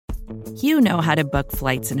You know how to book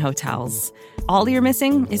flights and hotels. All you're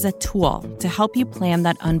missing is a tool to help you plan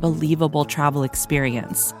that unbelievable travel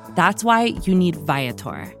experience. That's why you need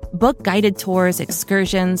Viator. Book guided tours,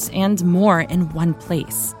 excursions, and more in one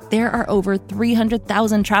place. There are over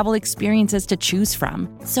 300,000 travel experiences to choose from,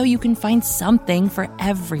 so you can find something for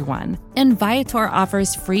everyone. And Viator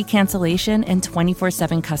offers free cancellation and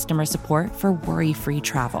 24/7 customer support for worry-free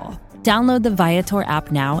travel. Download the Viator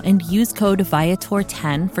app now and use code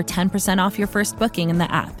Viator10 for 10% off your first booking in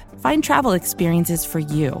the app. Find travel experiences for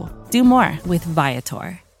you. Do more with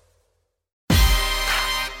Viator.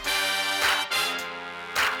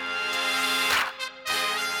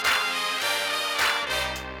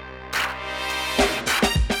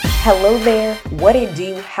 Hello there, what it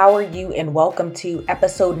do, how are you, and welcome to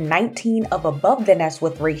episode 19 of Above the Nest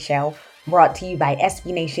with Raichele, brought to you by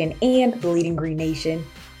SB Nation and Bleeding Green Nation.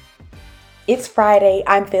 It's Friday,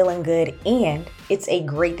 I'm feeling good, and it's a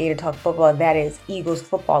great day to talk football. That is Eagles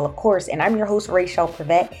football, of course, and I'm your host, Raichele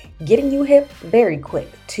Privette, getting you hip very quick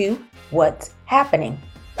to what's happening.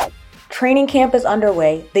 Training camp is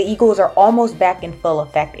underway, the Eagles are almost back in full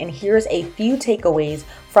effect, and here's a few takeaways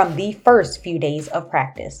from the first few days of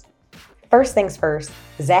practice. First things first,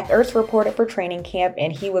 Zach Ertz reported for training camp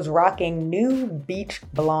and he was rocking new beach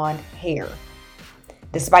blonde hair.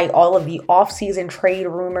 Despite all of the off-season trade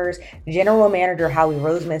rumors, General Manager Howie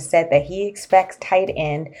Roseman said that he expects tight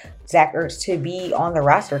end Zach Ertz to be on the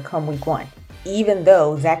roster come week 1, even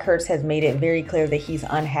though Zach Ertz has made it very clear that he's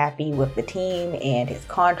unhappy with the team and his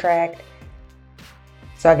contract.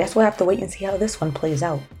 So I guess we'll have to wait and see how this one plays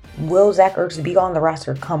out. Will Zach Ertz be on the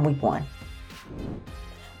roster come week 1?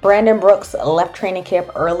 Brandon Brooks left training camp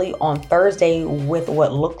early on Thursday with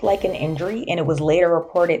what looked like an injury, and it was later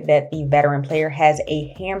reported that the veteran player has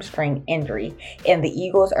a hamstring injury, and the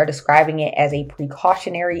Eagles are describing it as a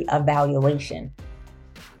precautionary evaluation.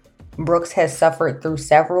 Brooks has suffered through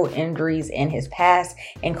several injuries in his past,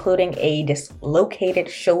 including a dislocated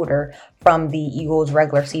shoulder from the Eagles'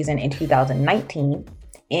 regular season in 2019,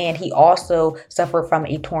 and he also suffered from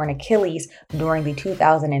a torn Achilles during the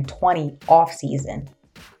 2020 offseason.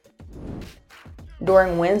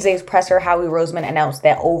 During Wednesday's presser, Howie Roseman announced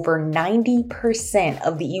that over 90%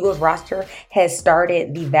 of the Eagles roster has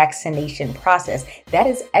started the vaccination process. That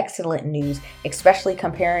is excellent news, especially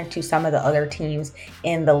comparing to some of the other teams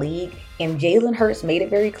in the league. And Jalen Hurts made it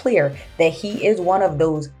very clear that he is one of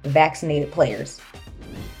those vaccinated players.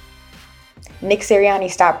 Nick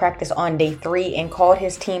Sirianni stopped practice on day 3 and called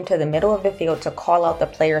his team to the middle of the field to call out the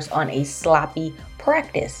players on a sloppy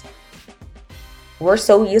practice. We're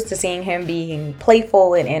so used to seeing him being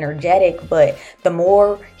playful and energetic, but the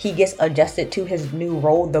more he gets adjusted to his new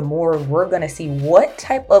role, the more we're going to see what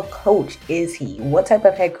type of coach is he? What type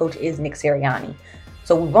of head coach is Nick Sirianni?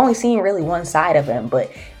 So we've only seen really one side of him,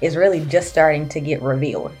 but it's really just starting to get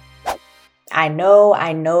revealed. I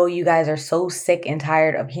know you guys are so sick and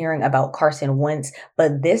tired of hearing about Carson Wentz,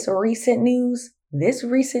 but this recent news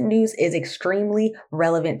is extremely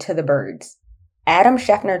relevant to the Birds. Adam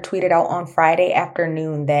Schefter tweeted out on Friday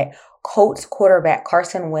afternoon that Colts quarterback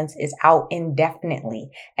Carson Wentz is out indefinitely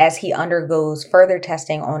as he undergoes further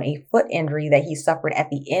testing on a foot injury that he suffered at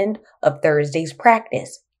the end of Thursday's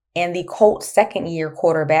practice. And the Colts' second-year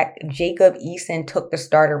quarterback Jacob Eason took the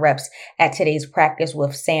starter reps at today's practice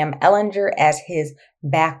with Sam Ehlinger as his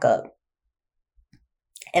backup.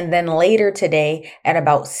 And then later today at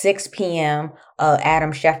about 6 p.m.,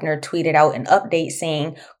 Adam Schefter tweeted out an update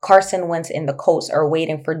saying Carson Wentz and the Colts are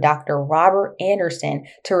waiting for Dr. Robert Anderson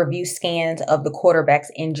to review scans of the quarterback's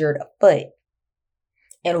injured foot.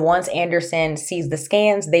 And once Anderson sees the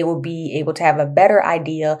scans, they will be able to have a better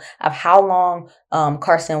idea of how long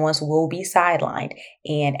Carson Wentz will be sidelined.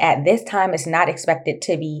 And at this time, it's not expected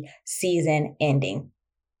to be season ending.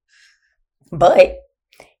 But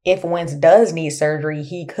if Wentz does need surgery,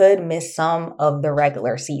 he could miss some of the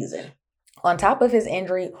regular season. On top of his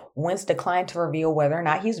injury, Wentz declined to reveal whether or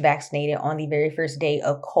not he's vaccinated on the very first day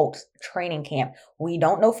of Colts training camp. We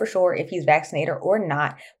don't know for sure if he's vaccinated or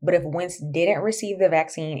not, but if Wentz didn't receive the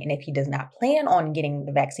vaccine and if he does not plan on getting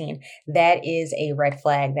the vaccine, that is a red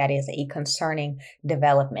flag. That is a concerning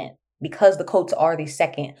development because the Colts are the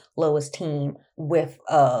second lowest team with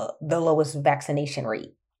the lowest vaccination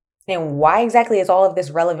rate. And why exactly is all of this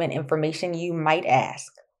relevant information, you might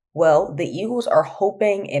ask? Well, the Eagles are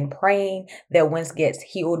hoping and praying that Wentz gets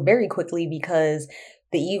healed very quickly because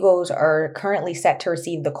the Eagles are currently set to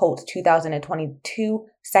receive the Colts 2022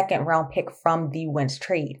 second-round pick from the Wentz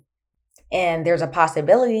trade. And there's a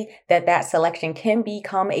possibility that that selection can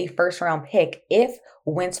become a first-round pick if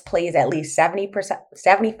Wentz plays at least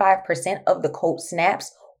 75% of the Colts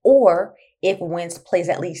snaps, or if Wentz plays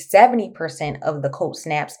at least 70% of the Colts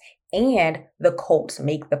snaps and the Colts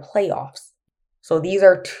make the playoffs. So these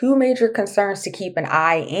are two major concerns to keep an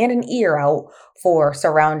eye and an ear out for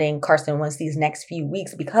surrounding Carson Wentz these next few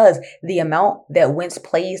weeks, because the amount that Wentz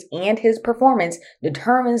plays and his performance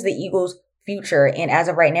determines the Eagles' future. And as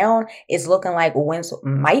of right now, it's looking like Wentz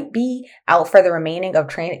might be out for the remaining of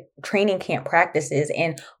training camp practices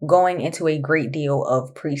and going into a great deal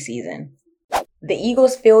of preseason. The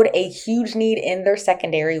Eagles filled a huge need in their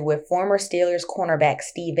secondary with former Steelers cornerback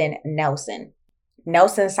Steven Nelson.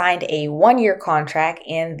 Nelson signed a 1-year contract,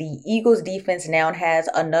 and the Eagles defense now has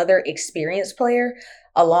another experienced player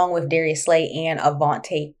along with Darius Slay and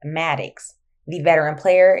Avonte Maddox. The veteran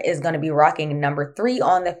player is going to be rocking number 3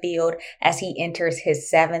 on the field as he enters his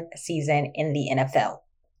 7th season in the NFL.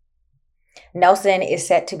 Nelson is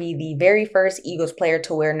set to be the very first Eagles player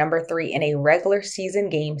to wear number 3 in a regular season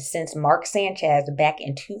game since Mark Sanchez back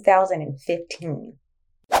in 2015.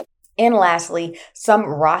 And lastly, some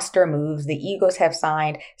roster moves. The Eagles have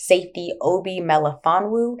signed safety Obi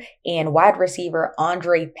Melifonwu and wide receiver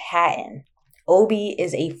Andre Patton. Obi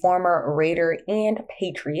is a former Raider and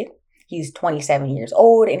Patriot. He's 27 years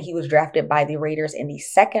old, and he was drafted by the Raiders in the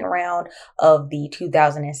 2nd round of the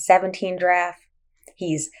 2017 draft.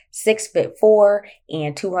 He's 6'4"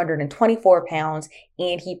 and 224 pounds,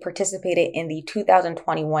 and he participated in the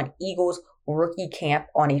 2021 Eagles rookie camp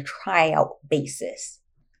on a tryout basis.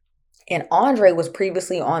 And Andre was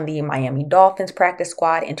previously on the Miami Dolphins practice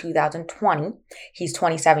squad in 2020. He's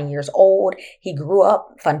 27 years old. He grew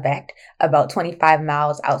up, fun fact, about 25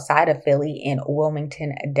 miles outside of Philly in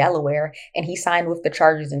Wilmington, Delaware, and he signed with the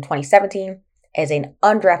Chargers in 2017 as an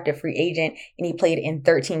undrafted free agent, and he played in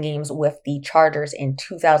 13 games with the Chargers in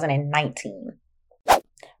 2019.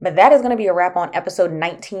 But that is going to be a wrap on episode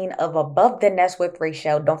 19 of Above the Nest with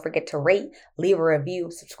Raichele. Don't forget to rate, leave a review,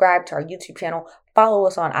 subscribe to our YouTube channel, follow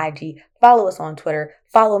us on IG, follow us on Twitter,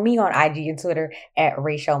 follow me on IG and Twitter at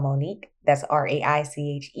Raichele Monique. That's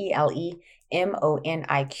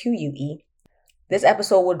RaicheleMonique. This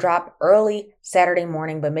episode will drop early Saturday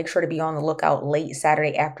morning, but make sure to be on the lookout late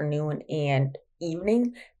Saturday afternoon and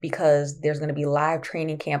evening, because there's going to be live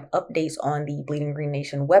training camp updates on the Bleeding Green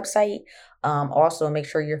Nation website. Also, make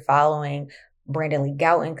sure you're following Brandon Lee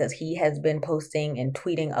Gouton, because he has been posting and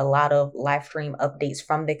tweeting a lot of live stream updates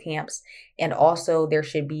from the camps. And also, there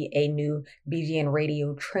should be a new BGN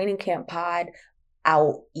Radio training camp pod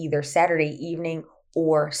out either Saturday evening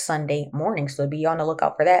or Sunday morning. So be on the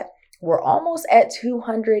lookout for that. We're almost at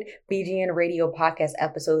 200 BGN Radio podcast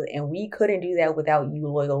episodes, and we couldn't do that without you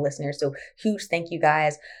loyal listeners. So huge thank you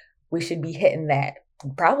guys. We should be hitting that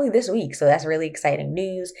probably this week. So that's really exciting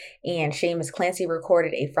news. And Seamus Clancy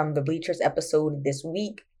recorded a From the Bleachers episode this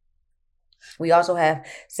week. We also have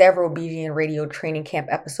several BGN Radio training camp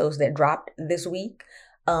episodes that dropped this week.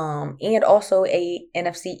 And also a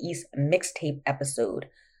NFC East mixtape episode.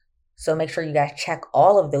 So make sure you guys check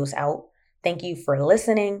all of those out. Thank you for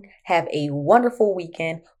listening. Have a wonderful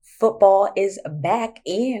weekend. Football is back,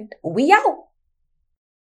 and we out.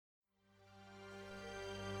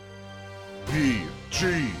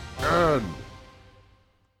 BGN